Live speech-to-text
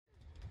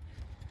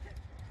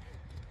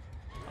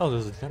Oh,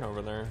 there's a gen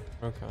over there.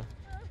 Okay.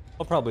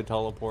 I'll probably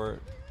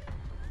teleport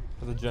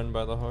to the gen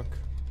by the hook.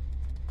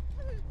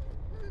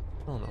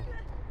 Oh no.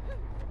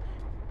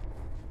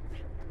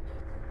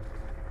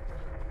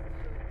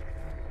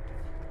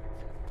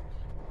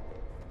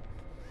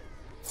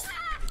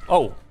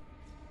 Oh!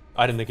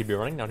 I didn't think he'd be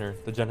running down here.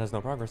 The gen has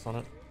no progress on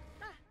it.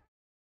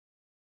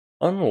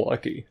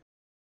 Unlucky.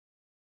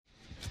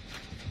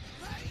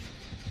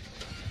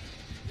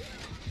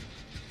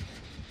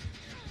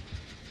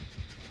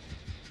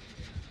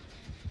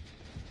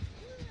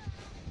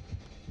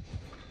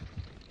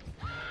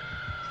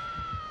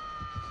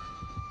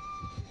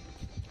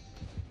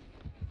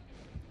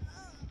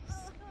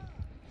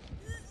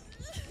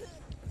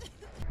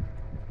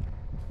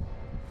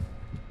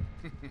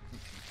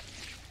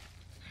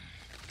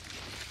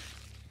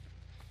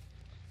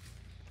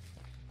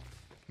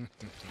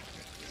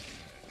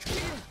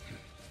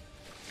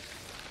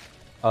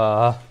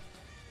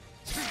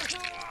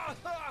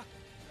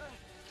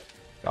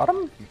 Got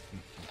him?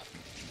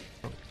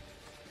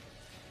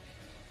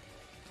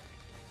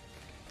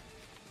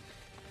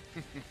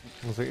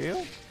 Was it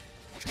you?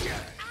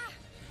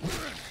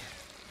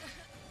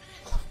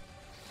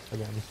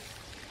 Again.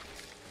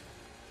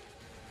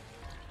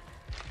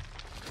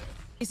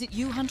 Is it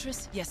you,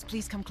 Huntress? Yes,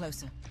 please come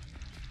closer.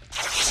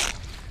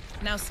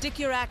 Now stick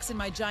your axe in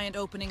my giant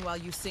opening while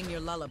you sing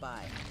your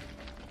lullaby.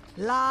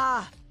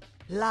 La,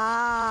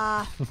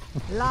 la,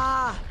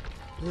 la,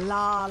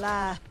 la,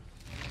 la.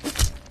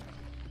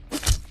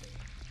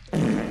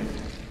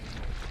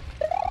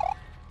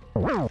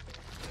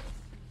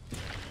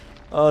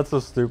 Oh, that's so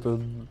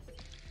stupid.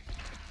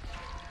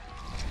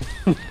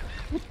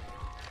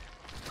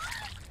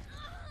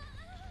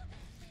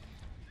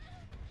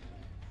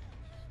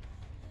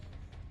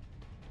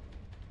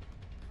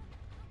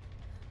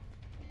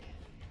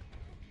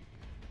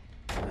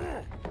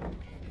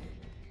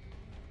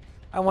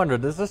 I wonder,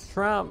 does this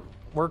trap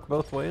work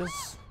both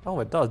ways? Oh,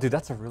 it does. Dude,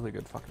 that's a really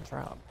good fucking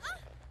trap.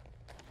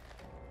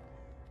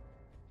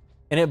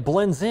 And it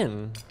blends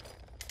in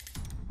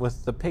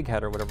with the pig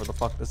head or whatever the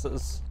fuck this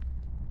is.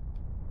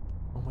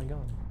 Oh my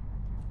god.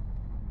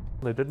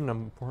 They did an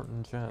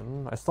important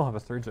gen. I still have a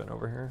third gen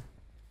over here.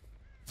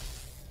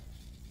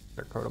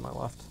 There's code on my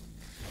left.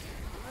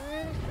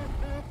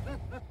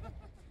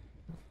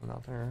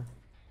 Not there.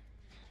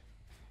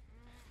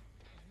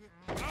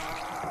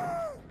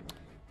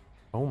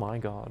 Oh my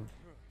god.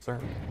 Sir.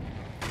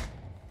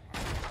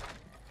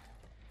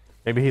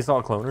 Maybe he saw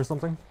a clone or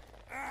something?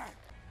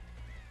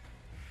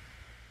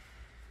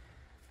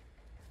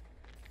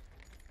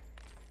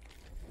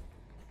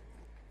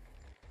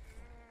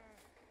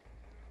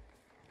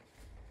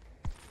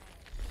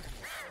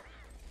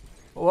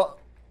 What?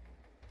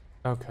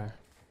 Okay.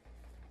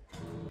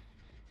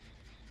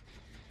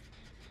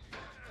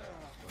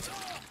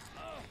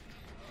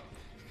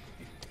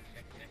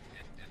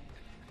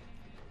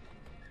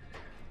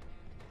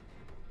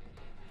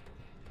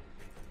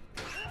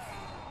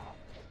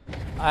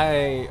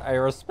 I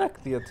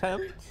respect the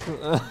attempt,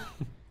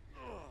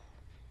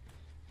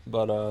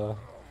 but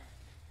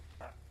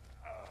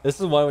this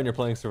is why when you're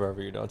playing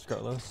Survivor you dodge,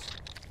 Carlos.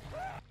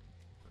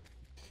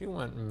 She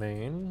went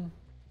main.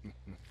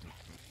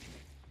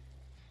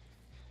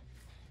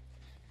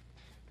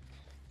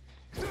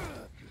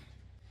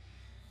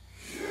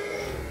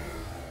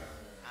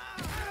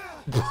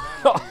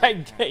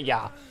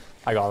 Yeah,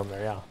 I got him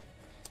there. Yeah,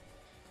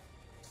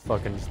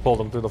 fucking just pulled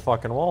him through the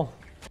fucking wall.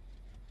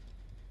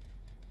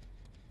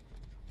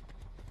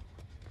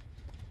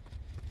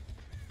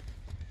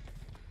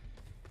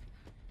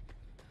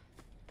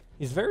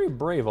 He's very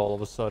brave all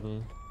of a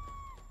sudden.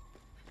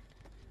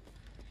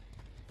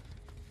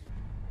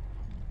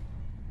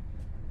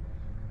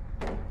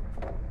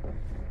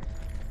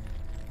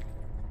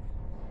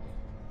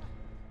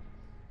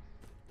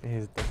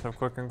 He's so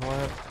quick and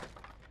quiet.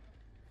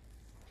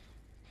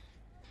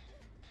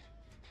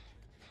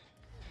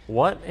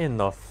 What in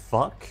the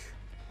fuck?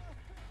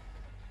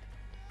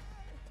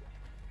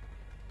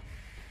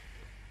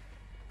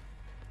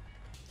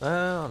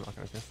 I'm not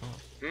gonna guess that.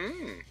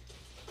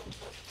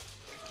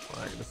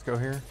 Alright, let's go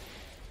here.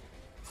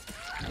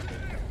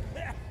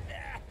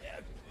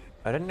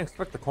 I didn't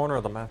expect the corner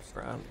of the map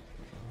strat.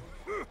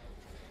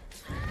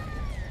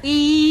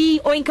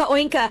 Oinka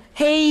oinka,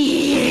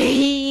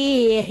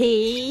 hey,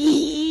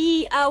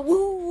 hey,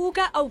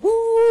 awooga,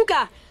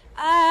 awooga,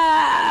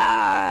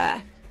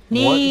 ah,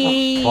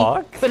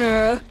 What the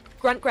fuck?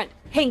 Grunt grunt,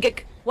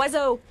 hangik,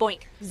 wazzo,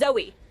 boink,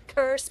 Zoe,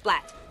 cur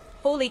splat.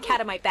 Holy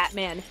catamite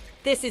Batman,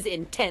 this is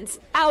intense.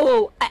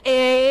 Ow,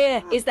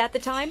 is that the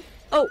time?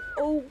 Oh,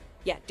 oh,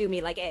 yeah, do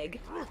me like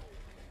egg.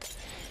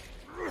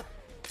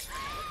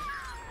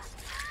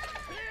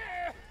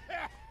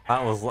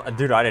 That was,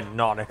 dude, I did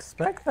not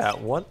expect that.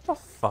 What the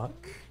fuck?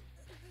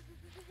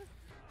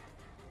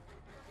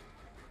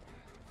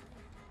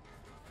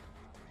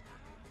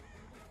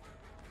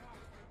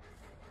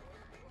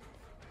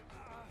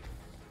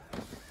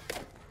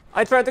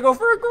 I tried to go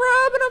for a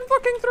grab and I'm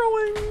fucking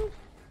throwing.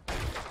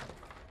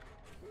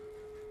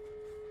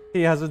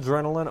 He has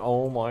adrenaline.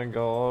 Oh my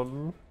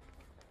god.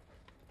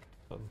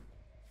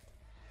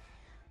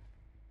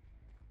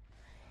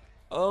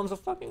 Oh, I'm so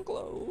fucking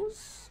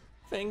close.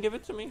 Fang, give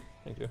it to me.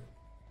 Thank you.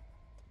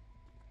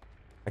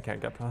 I can't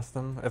get past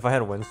them. If I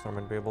had a windstorm,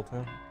 I'd be able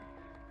to.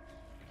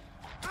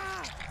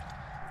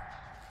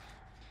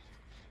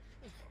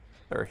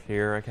 They're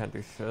here. I can't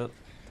do shit.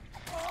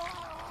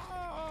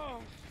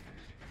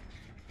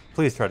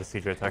 Please try to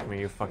CJ attack me,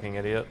 you fucking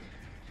idiot.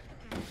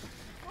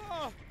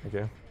 Thank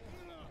you.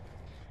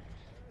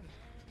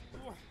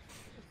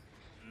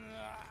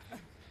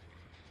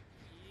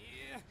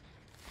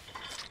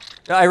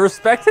 Yeah, I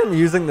respect him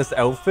using this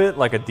outfit,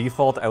 like a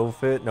default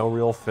outfit, no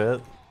real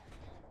fit,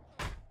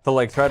 to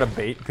like try to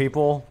bait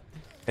people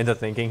into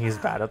thinking he's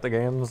bad at the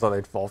game so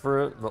they'd fall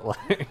for it, but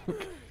like...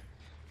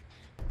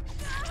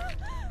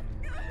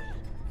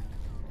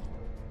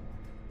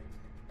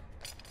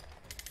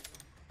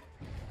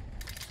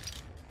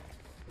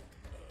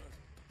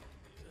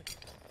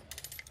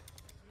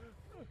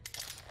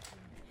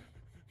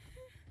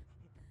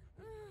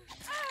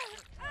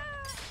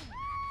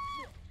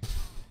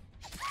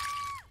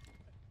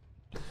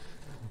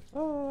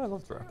 Oh, I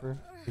love Trapper.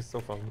 He's so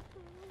fun.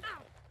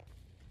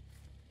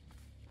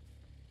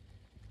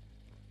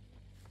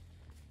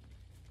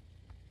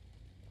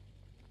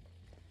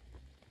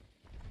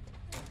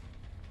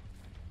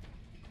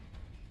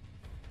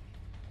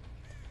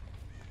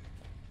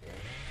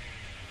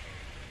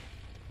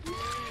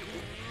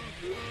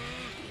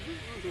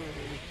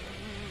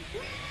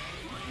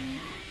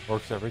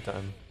 Works every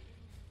time.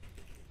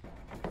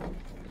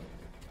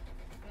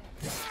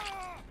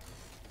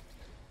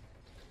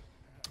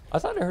 I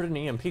thought I heard an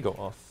EMP go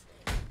off.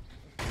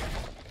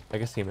 I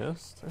guess he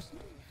missed or something.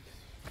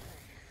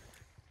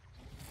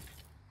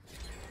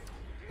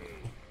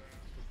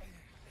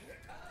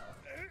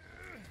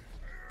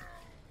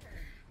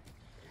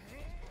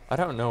 I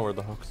don't know where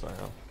the hooks are.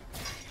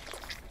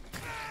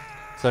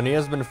 So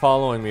Nia's been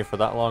following me for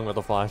that long with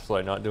a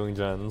flashlight, not doing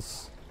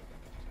gens.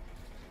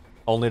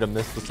 Only to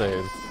miss the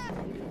save.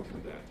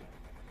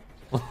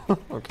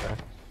 Okay.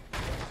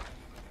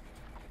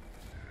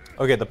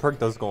 Okay, the perk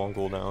does go on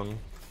cooldown.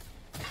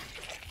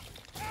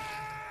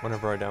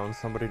 Whenever I down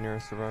somebody near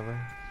a survivor.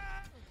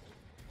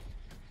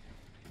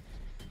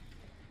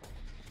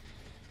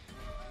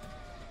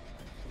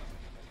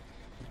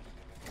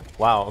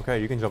 Wow,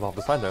 okay, you can jump off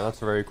the side there. That's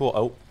very cool.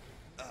 Oh.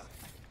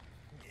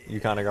 You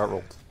kinda got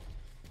rolled.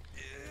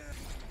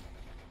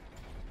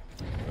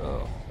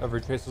 Oh, every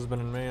chase has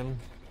been in man.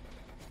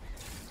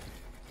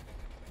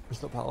 There's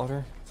the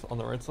paladin. It's on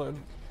the right side.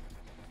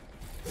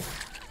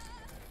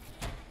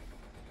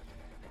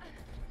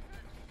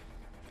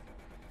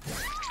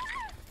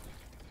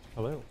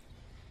 Hello.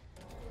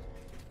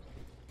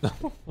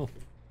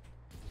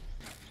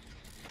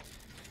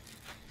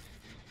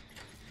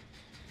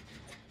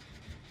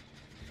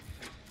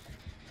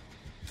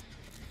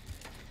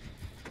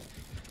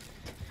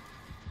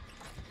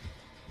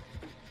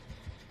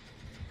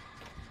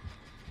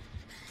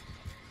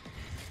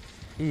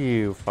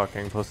 You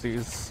fucking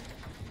pussies.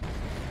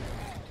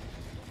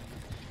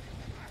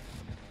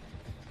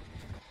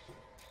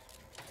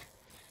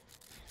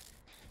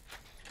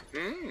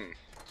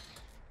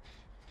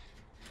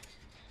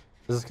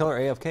 Is this killer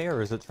AFK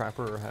or is it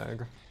Trapper or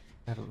Hag? I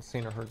haven't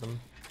seen or heard them.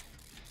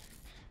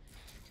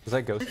 Is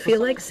that Ghost? I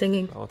feel like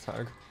singing. Oh, it's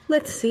Hag.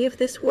 Let's see if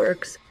this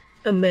works.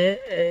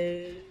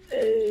 Amazing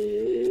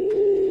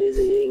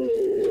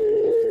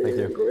Thank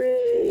you.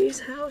 grace,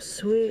 how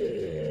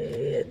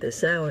sweet the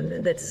sound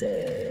that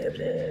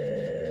saved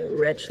a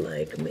wretch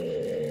like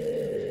me.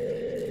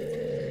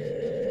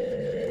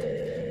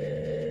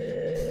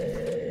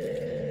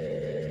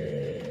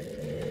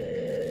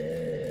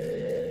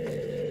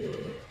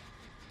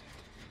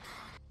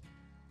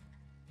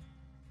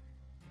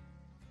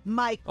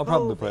 My I'll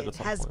probably play it COVID at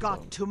some has point,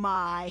 got though. to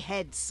my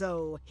head,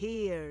 so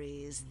here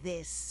is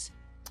this.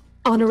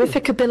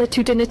 Honorific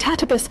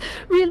abilitudinitatibus.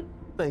 Real.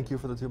 Thank you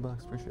for the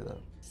 $2. Appreciate that.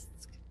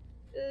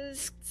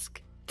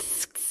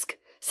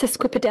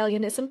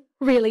 Sesquipedalianism.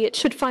 Really, it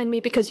should find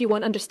me because you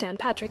won't understand,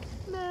 Patrick.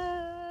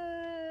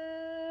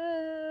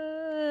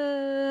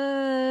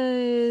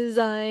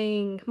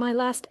 My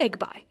last egg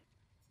buy.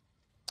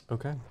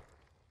 Okay.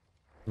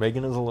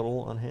 Megan is a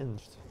little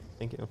unhinged.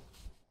 Thank you.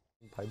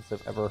 Pipes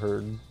I've ever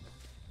heard.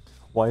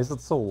 Why is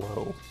it so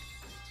low?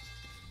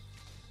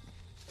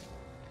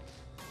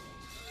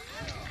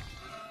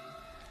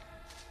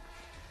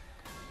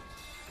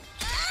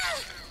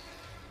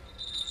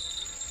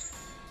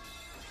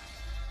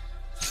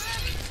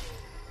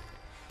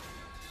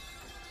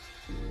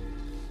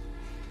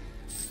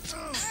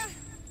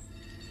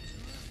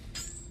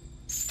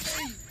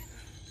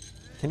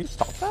 Can you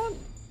stop that?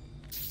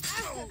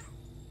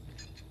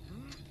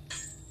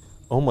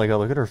 Oh my god,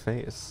 look at her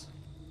face.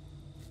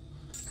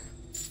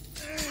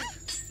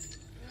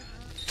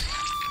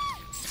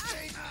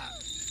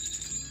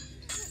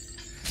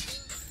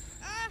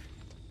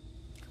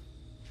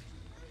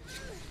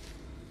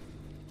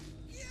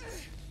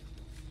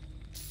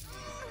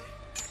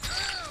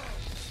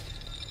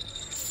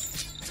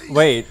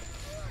 Wait.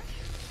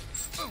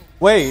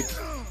 Wait.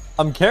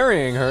 I'm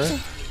carrying her.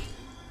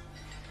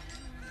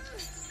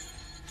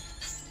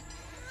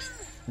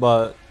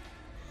 but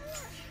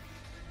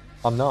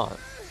I'm not.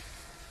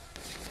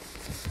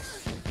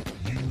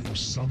 You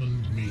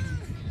summoned me.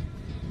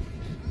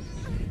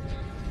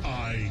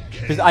 I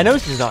came. 'Cause I know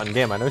she's not in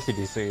game. I know she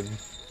DC'd.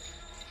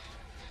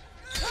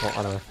 Well,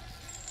 I don't know.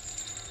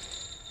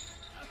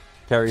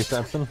 Carrie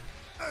Sampson.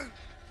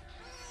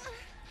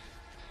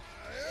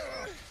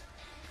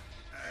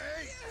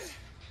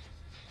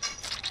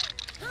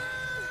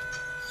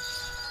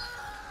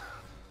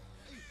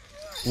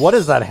 What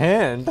is that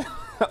hand?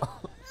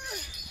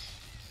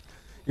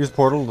 Use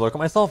portal to look at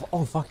myself?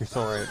 Oh fuck, you're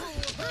so right.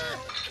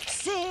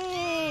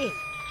 Si,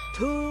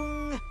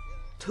 tung,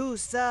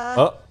 tusa,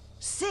 Oh.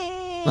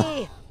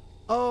 si.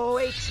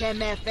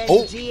 OHMFNGHA,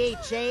 Oh.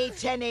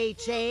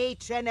 10HA,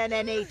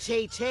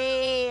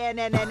 10NNHHA,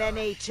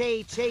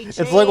 NNNHHA.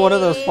 It's like one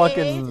of those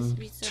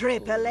fucking...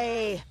 Triple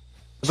A.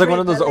 It's like one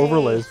of those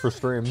overlays for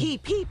stream.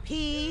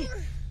 TPP,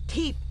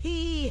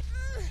 TP,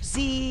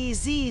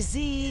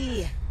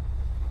 ZZZ.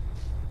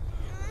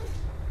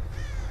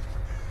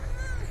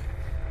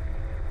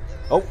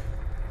 Oh.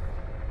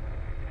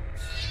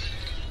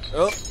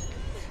 Oh.